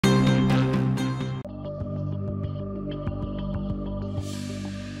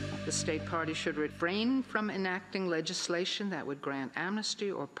the state party should refrain from enacting legislation that would grant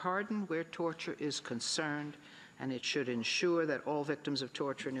amnesty or pardon where torture is concerned, and it should ensure that all victims of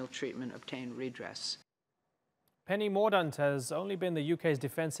torture and ill treatment obtain redress. Penny Mordaunt has only been the UK's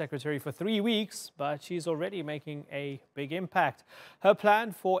Defence Secretary for 3 weeks, but she's already making a big impact. Her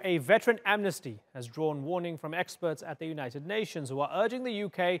plan for a veteran amnesty has drawn warning from experts at the United Nations who are urging the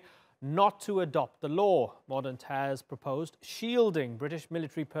UK not to adopt the law. Mordaunt has proposed shielding British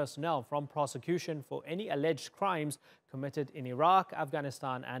military personnel from prosecution for any alleged crimes committed in Iraq,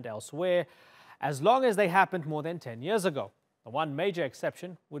 Afghanistan and elsewhere, as long as they happened more than 10 years ago. The one major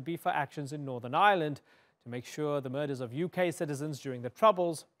exception would be for actions in Northern Ireland, to make sure the murders of UK citizens during the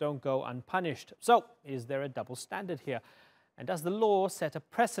Troubles don't go unpunished. So, is there a double standard here? And does the law set a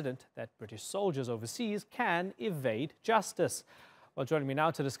precedent that British soldiers overseas can evade justice? Well, joining me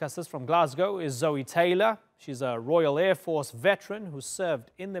now to discuss this from Glasgow is Zoe Taylor. She's a Royal Air Force veteran who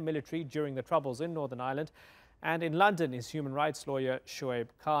served in the military during the Troubles in Northern Ireland. And in London is human rights lawyer Shoaib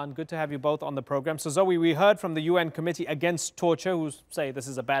Khan. Good to have you both on the program. So Zoe, we heard from the UN Committee Against Torture who say this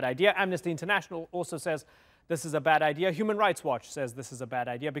is a bad idea. Amnesty International also says this is a bad idea. Human Rights Watch says this is a bad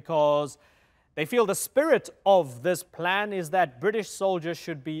idea because they feel the spirit of this plan is that British soldiers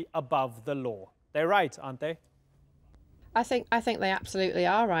should be above the law. They're right, aren't they? I think they absolutely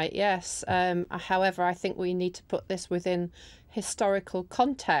are right, yes. However, I think we need to put this within historical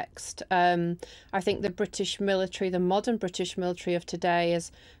context. I think the British military, the modern British military of today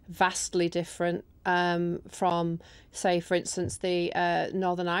is vastly different from, say, for instance, the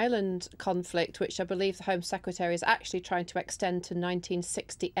Northern Ireland conflict, which I believe the Home Secretary is actually trying to extend to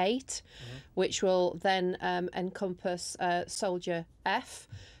 1968, which will then encompass Soldier F,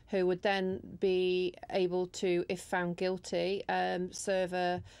 who would then be able to, if found guilty, serve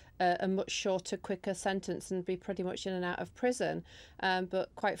a much shorter, quicker sentence and be pretty much in and out of prison. But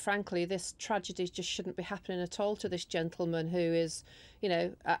quite frankly, this tragedy just shouldn't be happening at all to this gentleman who is, you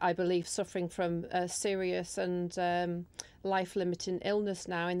know, I believe suffering from a serious and life-limiting illness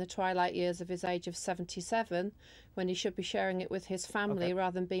now in the twilight years of his age of 77, when he should be sharing it with his family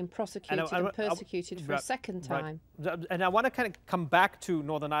rather than being prosecuted and persecuted for a second time. Right. And I want to kind of come back to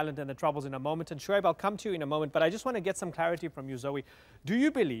Northern Ireland and the Troubles in a moment. And Shoaib, I'll come to you in a moment, but I just want to get some clarity from you, Zoe. Do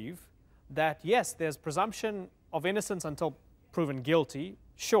you believe that, yes, there's presumption of innocence until proven guilty?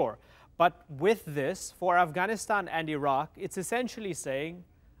 Sure. But with this, for Afghanistan and Iraq, it's essentially saying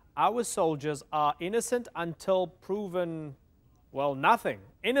our soldiers are innocent until proven, well, nothing.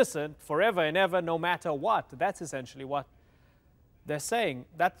 Innocent forever and ever, no matter what. That's essentially what they're saying.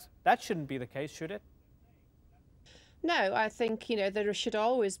 That shouldn't be the case, should it? No, I think, you know, there should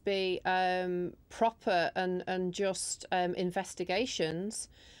always be proper and just investigations.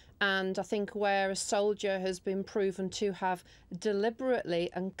 And I think where a soldier has been proven to have deliberately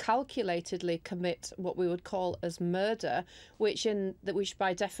and calculatedly commit what we would call as murder, which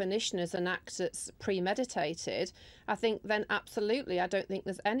by definition is an act that's premeditated, I think then absolutely, I don't think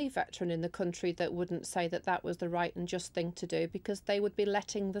there's any veteran in the country that wouldn't say that that was the right and just thing to do, because they would be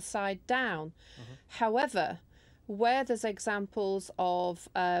letting the side down. However, where there's examples of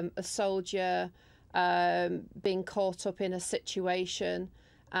a soldier being caught up in a situation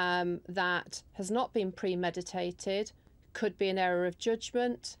that has not been premeditated, could be an error of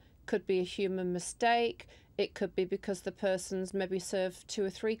judgment, could be a human mistake, it could be because the person's maybe served 2 or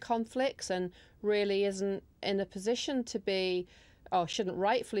 3 conflicts and really isn't in a position to be, or shouldn't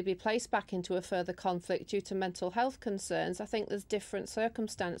rightfully be placed back into a further conflict due to mental health concerns. I think there's different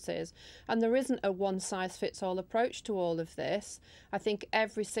circumstances, and there isn't a one-size-fits-all approach to all of this. I think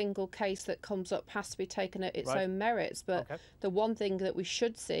every single case that comes up has to be taken at its own merits, but the one thing that we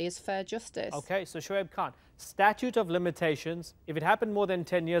should see is fair justice. Okay, so Shoaib Khan, statute of limitations, if it happened more than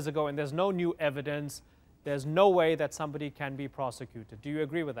 10 years ago and there's no new evidence, there's no way that somebody can be prosecuted. Do you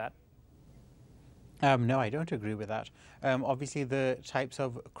agree with that? No, I don't agree with that. Obviously, the types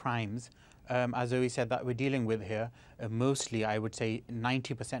of crimes, as Zoe said, that we're dealing with here, mostly, I would say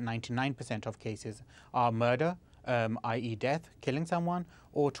 90%, 99% of cases are murder, i.e. death, killing someone,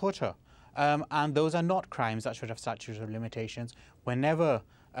 or torture. And those are not crimes that should have statutes of limitations. Whenever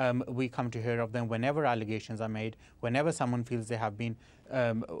we come to hear of them, whenever allegations are made, whenever someone feels they have been,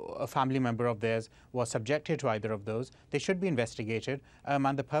 a family member of theirs was subjected to either of those, they should be investigated,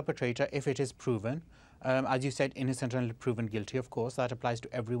 and the perpetrator, if it is proven, As you said, innocent until proven guilty, of course, that applies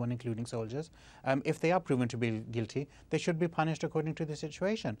to everyone, including soldiers. If they are proven to be guilty, they should be punished according to the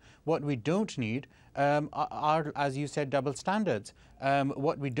situation. What we don't need are, as you said, double standards.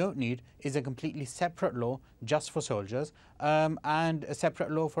 What we don't need is a completely separate law just for soldiers and a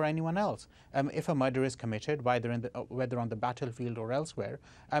separate law for anyone else. If a murder is committed, whether on the battlefield or elsewhere,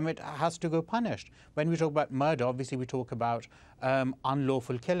 it has to go punished. When we talk about murder, obviously we talk about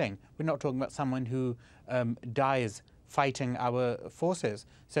unlawful killing. We're not talking about someone who dies fighting our forces.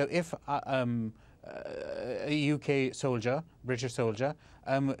 So if a UK soldier, British soldier,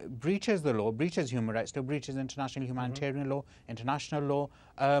 breaches the law, breaches human rights law, breaches international humanitarian law, international law,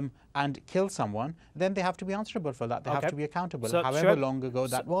 and kills someone, then they have to be answerable for that. They have to be accountable, so, however long ago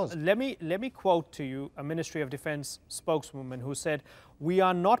that was. Let me quote to you a Ministry of Defence spokeswoman who said, "We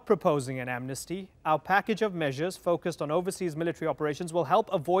are not proposing an amnesty. Our package of measures focused on overseas military operations will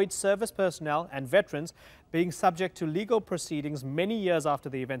help avoid service personnel and veterans being subject to legal proceedings many years after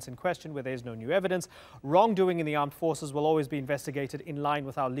the events in question where there is no new evidence. Wrongdoing in the armed forces will always be investigated in line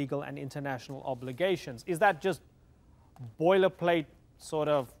with our legal and international obligations." Is that just boilerplate sort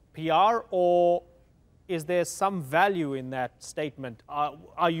of PR, or is there some value in that statement?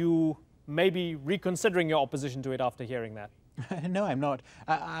 Are you maybe reconsidering your opposition to it after hearing that? No, I'm not.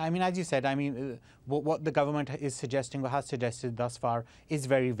 I mean, as you said, I mean, what the government is suggesting or has suggested thus far is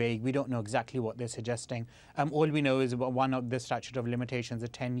very vague. We don't know exactly what they're suggesting. All we know is one of the statute of limitations, a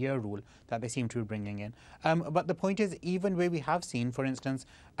 10-year rule that they seem to be bringing in. But the point is, even where we have seen, for instance,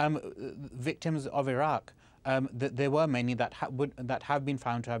 victims of Iraq, there were many that have been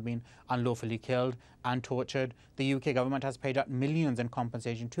found to have been unlawfully killed and tortured. The UK government has paid out millions in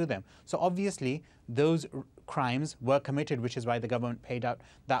compensation to them. So obviously those crimes were committed, which is why the government paid out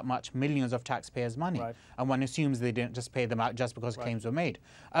that much, millions of taxpayers' money. Right. And one assumes they didn't just pay them out just because claims were made.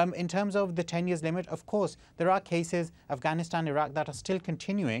 In terms of the 10 years limit, of course, there are cases, Afghanistan, Iraq, that are still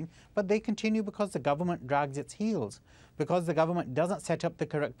continuing, but they continue because the government drags its heels, because the government doesn't set up the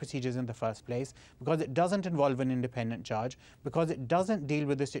correct procedures in the first place, because it doesn't involve an independent judge, because it doesn't deal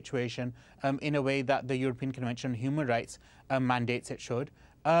with the situation in a way that the European Convention on Human Rights mandates it should.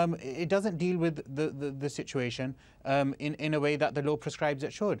 It doesn't deal with the situation in a way that the law prescribes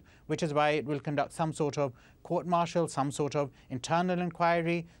it should, which is why it will conduct some sort of court-martial, some sort of internal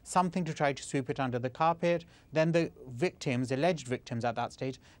inquiry, something to try to sweep it under the carpet. Then the victims, alleged victims at that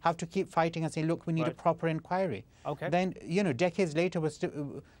stage, have to keep fighting and say, look, we need a proper inquiry. Okay. Then, you know, decades later,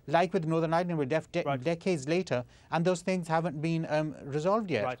 like with Northern Ireland, we're decades later, and those things haven't been resolved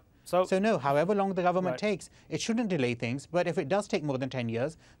yet. Right. So no, however long the government takes, it shouldn't delay things. But if it does take more than 10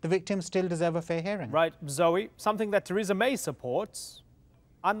 years, the victims still deserve a fair hearing. Right, Zoe, something that Theresa May supports,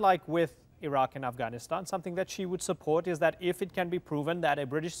 unlike with Iraq and Afghanistan, something that she would support is that if it can be proven that a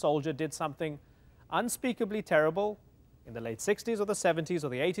British soldier did something unspeakably terrible in the late 60s or the 70s or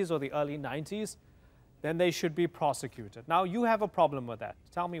the 80s or the early 90s, then they should be prosecuted. Now, you have a problem with that.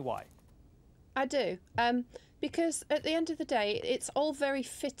 Tell me why. I do. Because at the end of the day, it's all very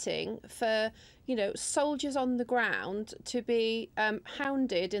fitting for, you know, soldiers on the ground to be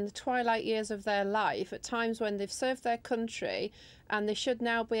hounded in the twilight years of their life at times when they've served their country and they should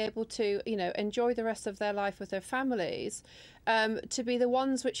now be able to, you know, enjoy the rest of their life with their families, to be the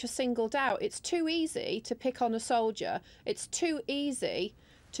ones which are singled out. It's too easy to pick on a soldier. It's too easy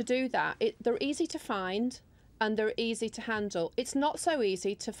to do that. They're easy to find and they're easy to handle. It's not so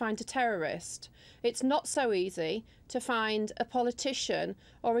easy to find a terrorist. It's not so easy to find a politician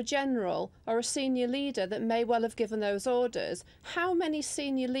or a general or a senior leader that may well have given those orders. How many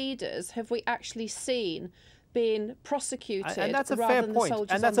senior leaders have we actually seen being prosecuted? And that's a fair point.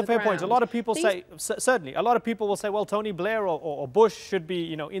 And that's a fair point. A lot of people say, certainly, a lot of people will say, well, Tony Blair or Bush should be,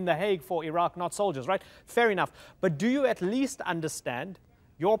 you know, in The Hague for Iraq, not soldiers, right? Fair enough. But do you at least understand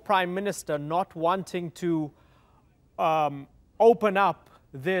your Prime Minister not wanting to open up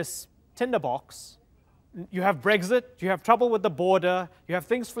this tinderbox? You have Brexit, you have trouble with the border, you have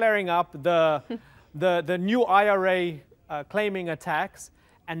things flaring up, the new IRA claiming attacks,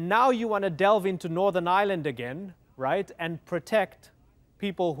 and now you want to delve into Northern Ireland again, right, and protect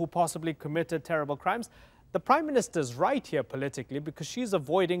people who possibly committed terrible crimes. The Prime Minister's right here politically because she's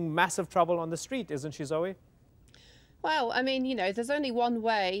avoiding massive trouble on the street, isn't she, Zoe? Well, I mean, you know, there's only one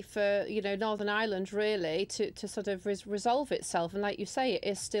way for, you know, Northern Ireland really to sort of resolve itself. And like you say, it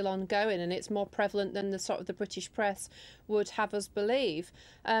is still ongoing and it's more prevalent than the sort of the British press would have us believe.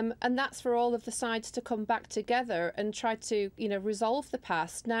 And that's for all of the sides to come back together and try to, resolve the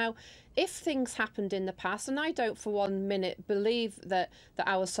past. Now, if things happened in the past, and I don't for 1 minute believe that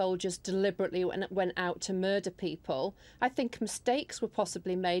our soldiers deliberately went out to murder people, I think mistakes were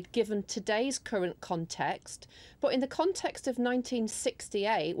possibly made given today's current context. But in the context of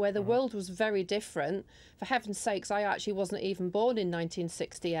 1968, where the world was very different, for heaven's sakes, I actually wasn't even born in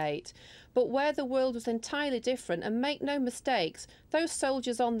 1968, but where the world was entirely different, and make no mistakes, those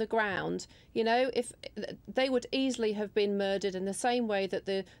soldiers on the ground, if they would easily have been murdered in the same way that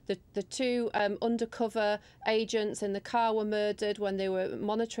the two undercover agents in the car were murdered when they were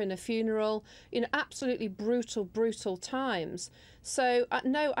monitoring a funeral, absolutely brutal times. So,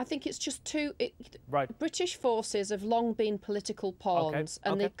 no, I think it's just right. British forces have long been political pawns,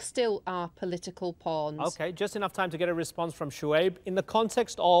 and they still are political pawns. Okay, just enough time to get a response from Shoaib. In the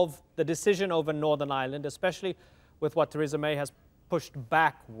context of the decision over Northern Ireland, especially with what Theresa May has pushed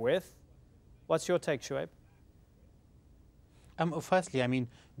back with, what's your take, Shoaib? Firstly, I mean,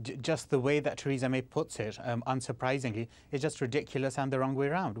 just the way that Theresa May puts it, unsurprisingly, is just ridiculous and the wrong way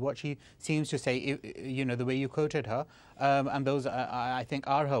around. What she seems to say, the way you quoted her, and those, I think,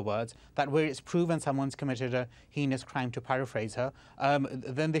 are her words, that where it's proven someone's committed a heinous crime, to paraphrase her,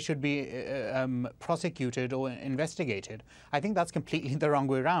 then they should be prosecuted or investigated. I think that's completely the wrong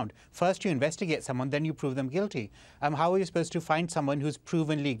way around. First you investigate someone, then you prove them guilty. How are you supposed to find someone who's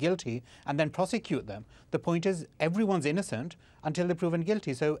provenly guilty and then prosecute them? The point is, everyone's innocent until they're proven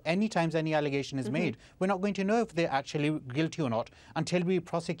guilty. So any times any allegation is made, we're not going to know if they're actually guilty or not until we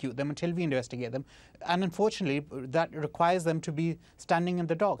prosecute them, until we investigate them. And unfortunately, that requires them to be standing in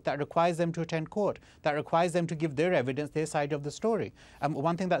the dock. That requires them to attend court. That requires them to give their evidence, their side of the story.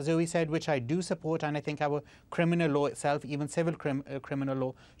 One thing that Zoe said, which I do support, and I think our criminal law itself, even civil criminal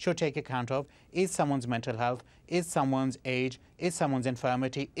law, should take account of, is someone's mental health, is someone's age, is someone's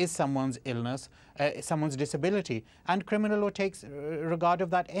infirmity, is someone's illness, someone's disability. And criminal law takes regard of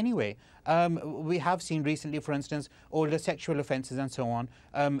that anyway. We have seen recently, for instance, older sexual offences and so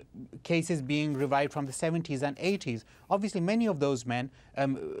on, cases being revived from the 70s and 80s. Obviously, many of those men,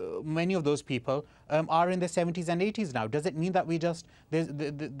 many of those people are in their 70s and 80s now. Does it mean that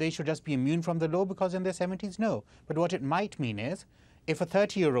they should just be immune from the law because in their 70s? No. But what it might mean is, if a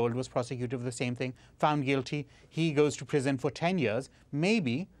 30-year-old was prosecuted for the same thing, found guilty, he goes to prison for 10 years,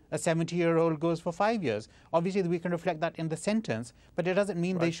 maybe a 70-year-old goes for 5 years. Obviously, we can reflect that in the sentence, but it doesn't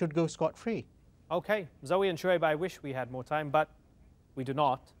mean they should go scot-free. Okay, Zoe and Shoaib, I wish we had more time, but we do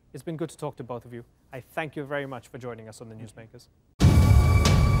not. It's been good to talk to both of you. I thank you very much for joining us on the Newsmakers.